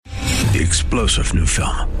The explosive new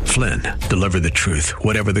film, Flynn, deliver the truth,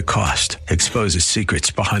 whatever the cost. Exposes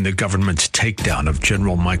secrets behind the government's takedown of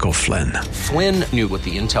General Michael Flynn. Flynn knew what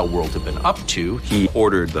the intel world had been up to. He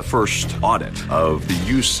ordered the first audit of the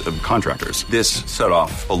use of contractors. This set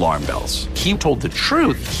off alarm bells. He told the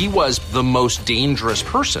truth. He was the most dangerous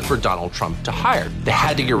person for Donald Trump to hire. They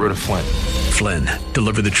had to get rid of Flynn. Flynn,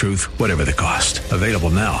 deliver the truth, whatever the cost. Available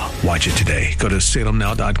now. Watch it today. Go to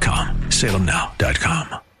salemnow.com.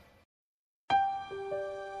 salemnow.com.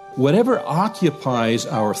 Whatever occupies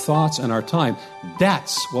our thoughts and our time,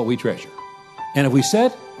 that's what we treasure. And if we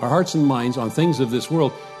set our hearts and minds on things of this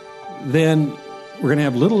world, then we're going to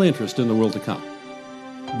have little interest in the world to come.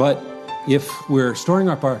 But if we're storing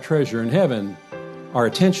up our treasure in heaven, our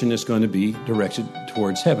attention is going to be directed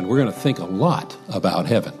towards heaven. We're going to think a lot about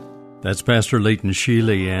heaven. That's Pastor Leighton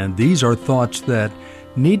Sheely, and these are thoughts that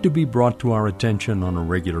need to be brought to our attention on a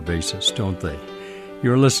regular basis, don't they?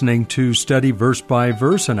 You're listening to Study Verse by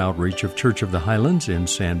Verse, an outreach of Church of the Highlands in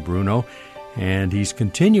San Bruno, and he's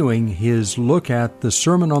continuing his look at the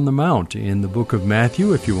Sermon on the Mount in the book of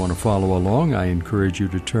Matthew. If you want to follow along, I encourage you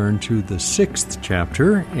to turn to the 6th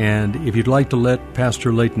chapter, and if you'd like to let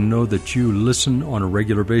Pastor Leighton know that you listen on a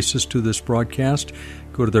regular basis to this broadcast,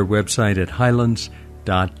 go to their website at highlands.us.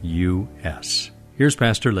 Here's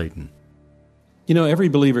Pastor Leighton. You know, every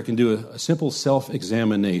believer can do a simple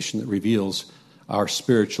self-examination that reveals our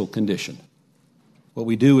spiritual condition. What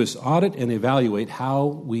we do is audit and evaluate how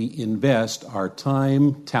we invest our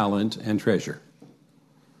time, talent, and treasure.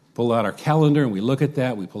 Pull out our calendar and we look at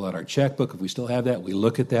that. We pull out our checkbook. If we still have that, we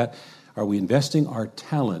look at that. Are we investing our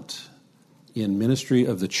talent in ministry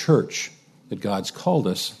of the church that God's called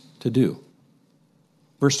us to do?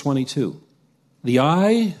 Verse 22, the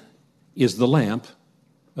eye is the lamp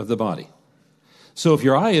of the body. So if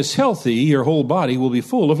your eye is healthy, your whole body will be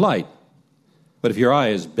full of light. But if your eye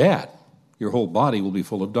is bad, your whole body will be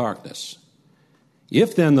full of darkness.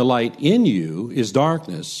 If then the light in you is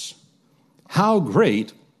darkness, how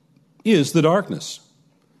great is the darkness?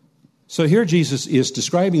 So here Jesus is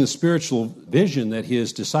describing the spiritual vision that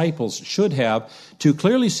his disciples should have to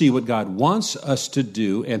clearly see what God wants us to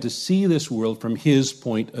do and to see this world from his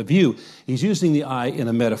point of view. He's using the eye in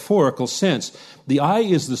a metaphorical sense. The eye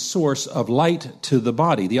is the source of light to the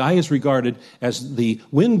body. The eye is regarded as the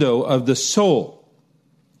window of the soul.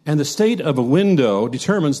 And the state of a window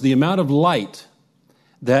determines the amount of light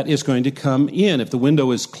that is going to come in. If the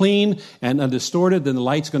window is clean and undistorted, then the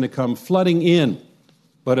light's going to come flooding in.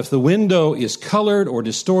 But if the window is colored or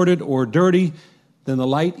distorted or dirty, then the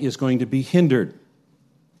light is going to be hindered.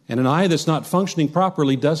 And an eye that's not functioning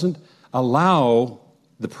properly doesn't allow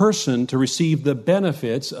the person to receive the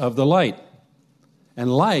benefits of the light.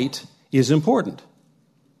 And light is important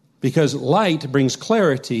because light brings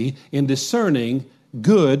clarity in discerning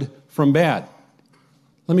good from bad.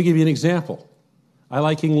 Let me give you an example. I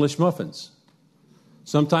like English muffins.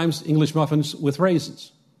 Sometimes English muffins with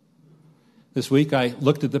raisins. This week I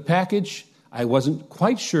looked at the package. I wasn't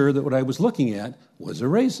quite sure that what I was looking at was a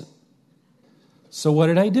raisin. So what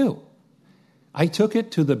did I do? I took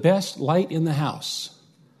it to the best light in the house,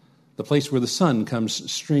 the place where the sun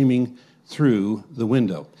comes streaming through the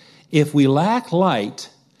window. If we lack light,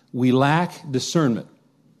 we lack discernment.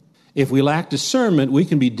 If we lack discernment, we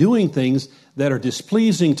can be doing things that are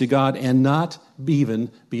displeasing to God and not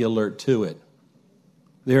even be alert to it.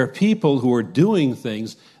 There are people who are doing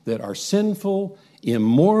things that are sinful,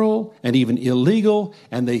 immoral, and even illegal,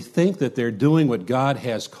 and they think that they're doing what God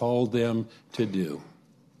has called them to do.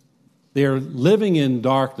 They're living in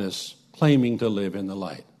darkness, claiming to live in the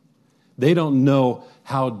light. They don't know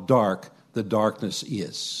how dark the darkness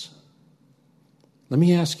is. Let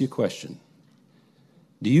me ask you a question.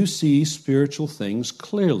 Do you see spiritual things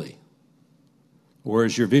clearly? Or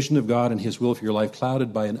is your vision of God and his will for your life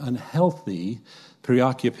clouded by an unhealthy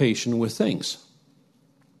preoccupation with things?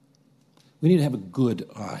 We need to have a good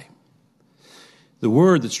eye. The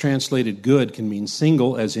word that's translated good can mean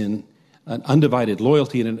single, as in an undivided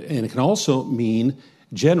loyalty, and it can also mean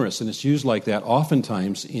generous, and it's used like that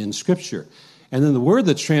oftentimes in Scripture. And then the word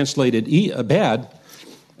that's translated bad,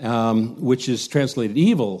 which is translated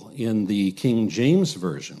evil in the King James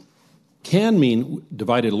Version, can mean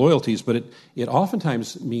divided loyalties, but it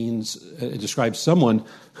oftentimes it describes someone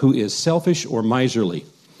who is selfish or miserly,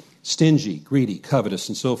 stingy, greedy, covetous,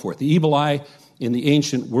 and so forth. The evil eye in the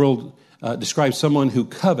ancient world describes someone who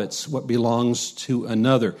covets what belongs to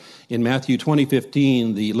another. In Matthew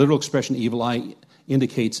 20:15, the literal expression evil eye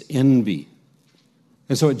indicates envy.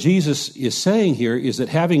 And so what Jesus is saying here is that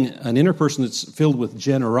having an inner person that's filled with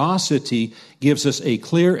generosity gives us a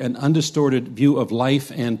clear and undistorted view of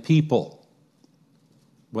life and people.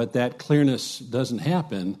 But that clearness doesn't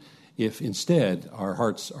happen if instead our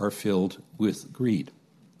hearts are filled with greed.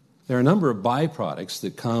 There are a number of byproducts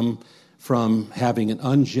that come from having an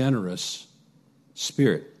ungenerous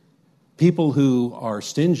spirit. People who are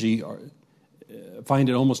stingy find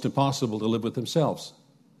it almost impossible to live with themselves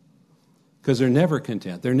because they're never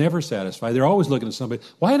content. They're never satisfied. They're always looking at somebody.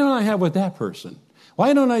 Why don't I have what that person?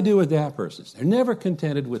 Why don't I do what that person? They're never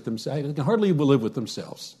contented with themselves. They can hardly live with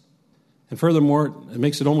themselves. And furthermore, it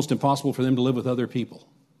makes it almost impossible for them to live with other people.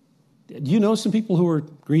 Do you know some people who are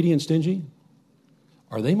greedy and stingy?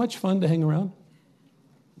 Are they much fun to hang around?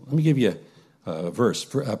 Let me give you a verse.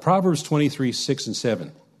 Proverbs 23, 6 and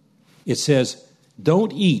 7. It says,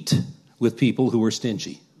 don't eat with people who are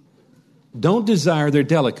stingy. Don't desire their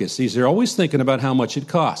delicacies. They're always thinking about how much it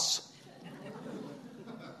costs.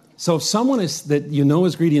 So if someone that you know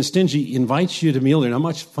is greedy and stingy invites you to a meal, they're not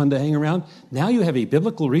much fun to hang around, now you have a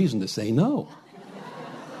biblical reason to say no.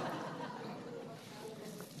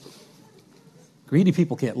 Greedy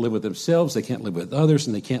people can't live with themselves, they can't live with others,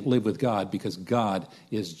 and they can't live with God because God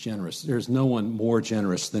is generous. There's no one more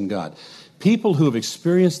generous than God. People who have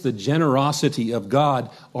experienced the generosity of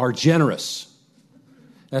God are generous.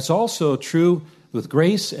 That's also true with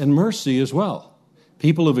grace and mercy as well.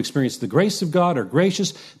 People who have experienced the grace of God are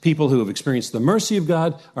gracious. People who have experienced the mercy of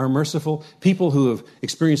God are merciful. People who have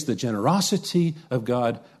experienced the generosity of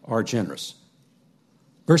God are generous.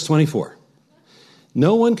 Verse 24.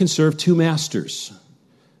 No one can serve two masters,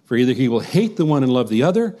 for either he will hate the one and love the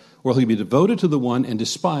other, or he'll be devoted to the one and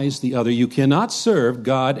despise the other. You cannot serve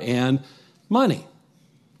God and money,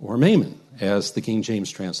 or mammon, as the King James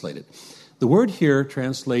translated. The word here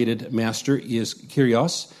translated master is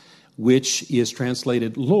kyrios, which is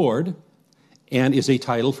translated Lord, and is a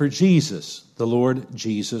title for Jesus, the Lord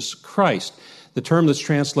Jesus Christ. The term that's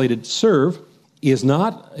translated serve is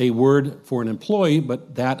not a word for an employee,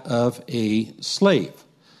 but that of a slave.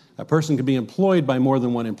 A person can be employed by more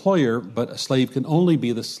than one employer, but a slave can only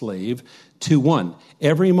be the slave to one.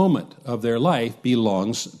 Every moment of their life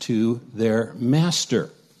belongs to their master.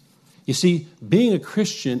 You see, being a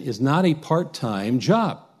Christian is not a part-time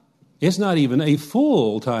job. It's not even a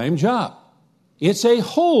full-time job. It's a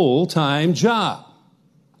whole-time job.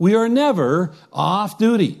 We are never off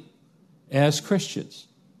duty as Christians.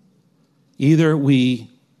 Either we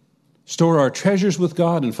store our treasures with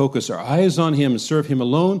God and focus our eyes on Him and serve Him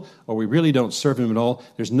alone, or we really don't serve Him at all.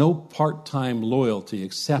 There's no part-time loyalty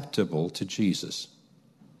acceptable to Jesus.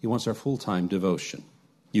 He wants our full-time devotion.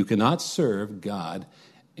 You cannot serve God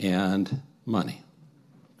and money.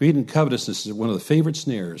 Greed and covetousness is one of the favorite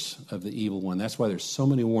snares of the evil one. That's why there's so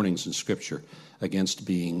many warnings in Scripture against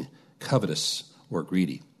being covetous or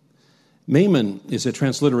greedy. Mammon is a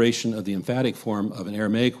transliteration of the emphatic form of an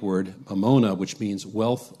Aramaic word, mamona, which means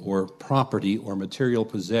wealth or property or material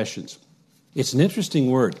possessions. It's an interesting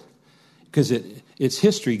word because its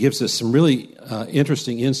history gives us some really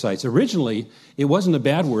interesting insights. Originally, it wasn't a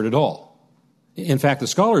bad word at all. In fact, the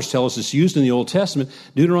scholars tell us it's used in the Old Testament.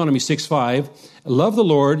 Deuteronomy 6:5, love the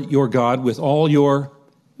Lord your God with all your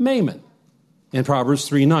mammon. And Proverbs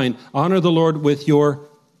 3:9, honor the Lord with your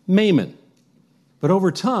mammon. But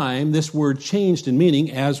over time, this word changed in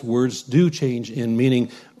meaning as words do change in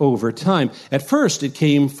meaning over time. At first, it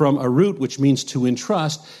came from a root which means to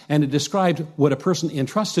entrust, and it described what a person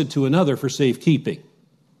entrusted to another for safekeeping.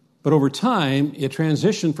 But over time, it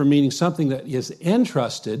transitioned from meaning something that is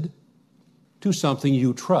entrusted to something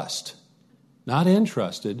you trust. Not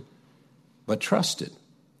entrusted, but trusted.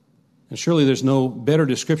 And surely there's no better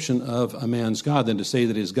description of a man's God than to say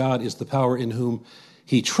that his God is the power in whom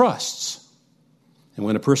he trusts. And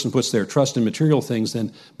when a person puts their trust in material things,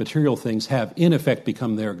 then material things have, in effect,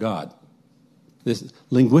 become their God. This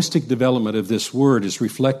linguistic development of this word is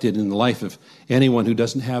reflected in the life of anyone who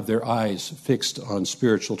doesn't have their eyes fixed on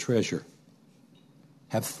spiritual treasure.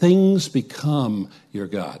 Have things become your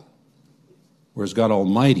God? Or is God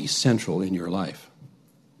Almighty central in your life?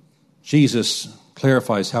 Jesus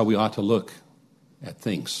clarifies how we ought to look at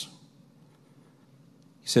things.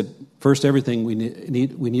 He said, first, everything we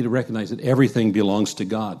need to recognize that everything belongs to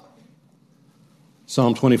God.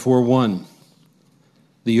 Psalm 24:1,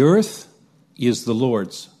 the earth is the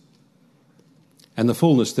Lord's, and the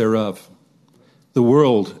fullness thereof, the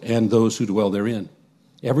world and those who dwell therein.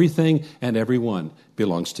 Everything and everyone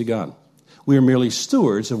belongs to God. We are merely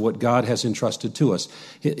stewards of what God has entrusted to us.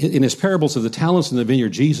 In his parables of the talents and the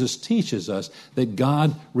vineyard, Jesus teaches us that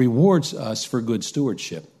God rewards us for good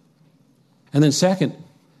stewardship. And then second,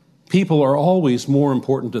 people are always more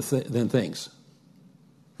important than things.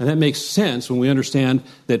 And that makes sense when we understand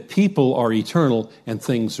that people are eternal and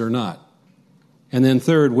things are not. And then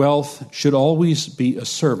third, wealth should always be a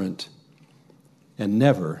servant and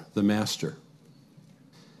never the master.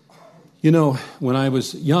 You know, when I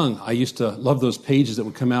was young, I used to love those pages that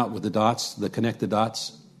would come out with the dots, the connect the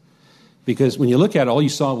dots. Because when you look at it, all you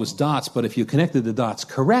saw was dots, but if you connected the dots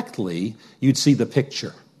correctly, you'd see the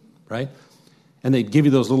picture, right? And they'd give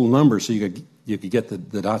you those little numbers so you could get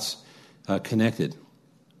the dots connected.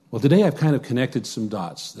 Well, today I've kind of connected some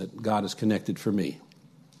dots that God has connected for me.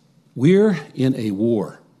 We're in a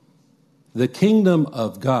war. The kingdom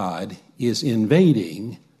of God is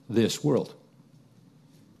invading this world.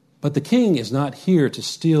 But the king is not here to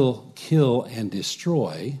steal, kill, and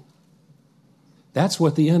destroy. That's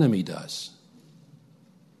what the enemy does.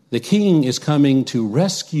 The king is coming to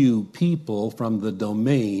rescue people from the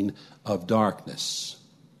domain of darkness.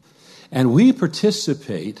 And we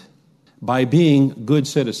participate by being good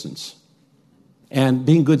citizens. And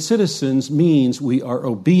being good citizens means we are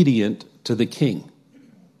obedient to the king.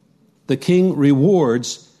 The king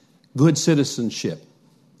rewards good citizenship.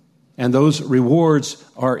 And those rewards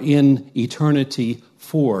are in eternity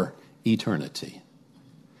for eternity.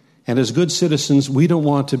 And as good citizens, we don't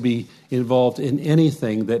want to be involved in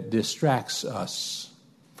anything that distracts us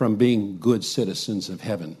from being good citizens of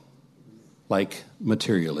heaven, like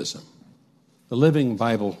materialism. The Living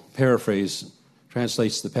Bible paraphrase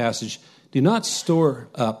translates the passage, "Do not store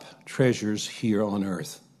up treasures here on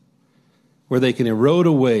earth, where they can erode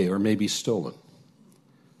away or may be stolen.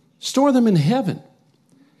 Store them in heaven,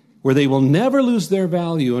 where they will never lose their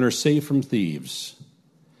value and are safe from thieves.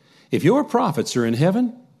 If your profits are in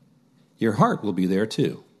heaven, your heart will be there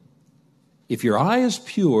too. If your eye is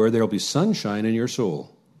pure, there will be sunshine in your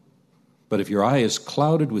soul. But if your eye is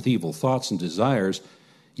clouded with evil thoughts and desires,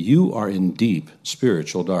 you are in deep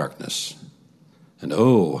spiritual darkness. And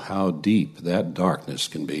oh, how deep that darkness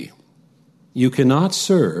can be. You cannot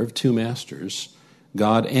serve two masters,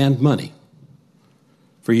 God and money.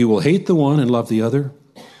 For you will hate the one and love the other,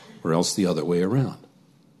 or else the other way around."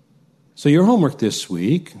 So your homework this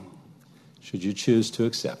week, should you choose to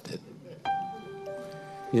accept it,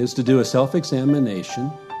 is to do a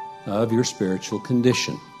self-examination of your spiritual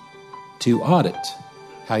condition, to audit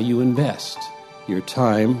how you invest your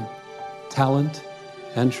time, talent,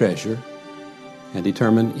 and treasure, and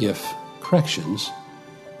determine if corrections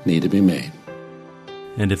need to be made.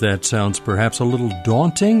 And if that sounds perhaps a little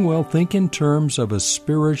daunting, well, think in terms of a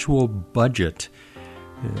spiritual budget.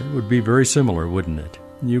 It would be very similar, wouldn't it?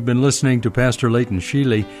 You've been listening to Pastor Leighton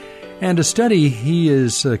Sheely, and a study he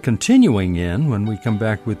is continuing in when we come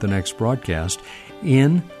back with the next broadcast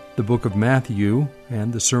in the book of Matthew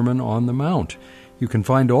and the Sermon on the Mount. You can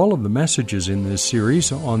find all of the messages in this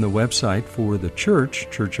series on the website for the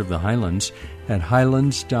Church of the Highlands, at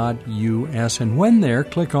highlands.us. And when there,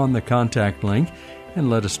 click on the contact link and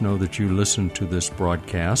let us know that you listened to this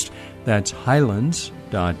broadcast. That's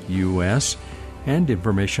highlands.us. And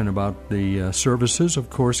information about the services, of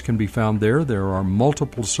course, can be found there. There are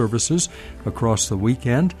multiple services across the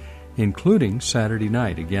weekend, including Saturday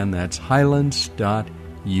night. Again, that's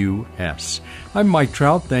highlands.us. I'm Mike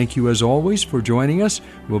Trout. Thank you, as always, for joining us.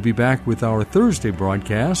 We'll be back with our Thursday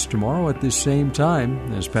broadcast tomorrow at this same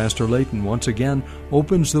time as Pastor Leighton once again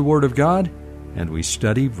opens the Word of God and we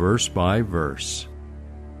study verse by verse.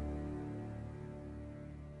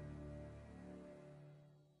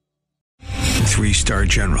 Three-star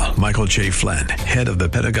General Michael J. Flynn, head of the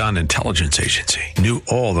Pentagon Intelligence Agency, knew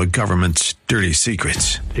all the government's dirty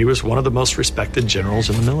secrets. He was one of the most respected generals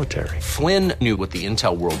in the military. Flynn knew what the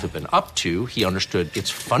intel world had been up to. He understood its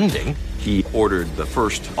funding. He ordered the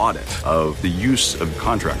first audit of the use of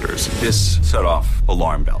contractors. This set off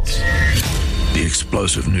alarm bells. The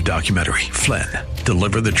explosive new documentary, Flynn,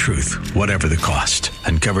 Deliver the Truth, Whatever the Cost,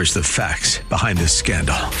 uncovers the facts behind this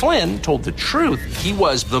scandal. Flynn told the truth. He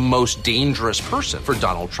was the most dangerous person for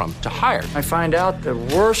Donald Trump to hire. I find out the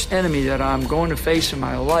worst enemy that I'm going to face in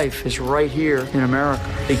my life is right here in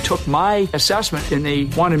America. They took my assessment and they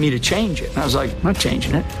wanted me to change it. And I was like, I'm not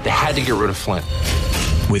changing it. They had to get rid of Flynn.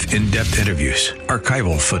 With in-depth interviews,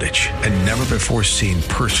 archival footage, and never-before-seen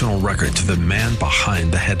personal records of the man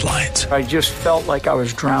behind the headlines. I just felt like I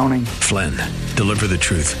was drowning. Flynn, Deliver the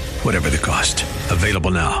Truth, Whatever the Cost.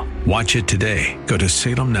 Available now. Watch it today. Go to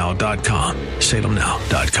salemnow.com.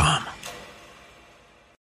 salemnow.com.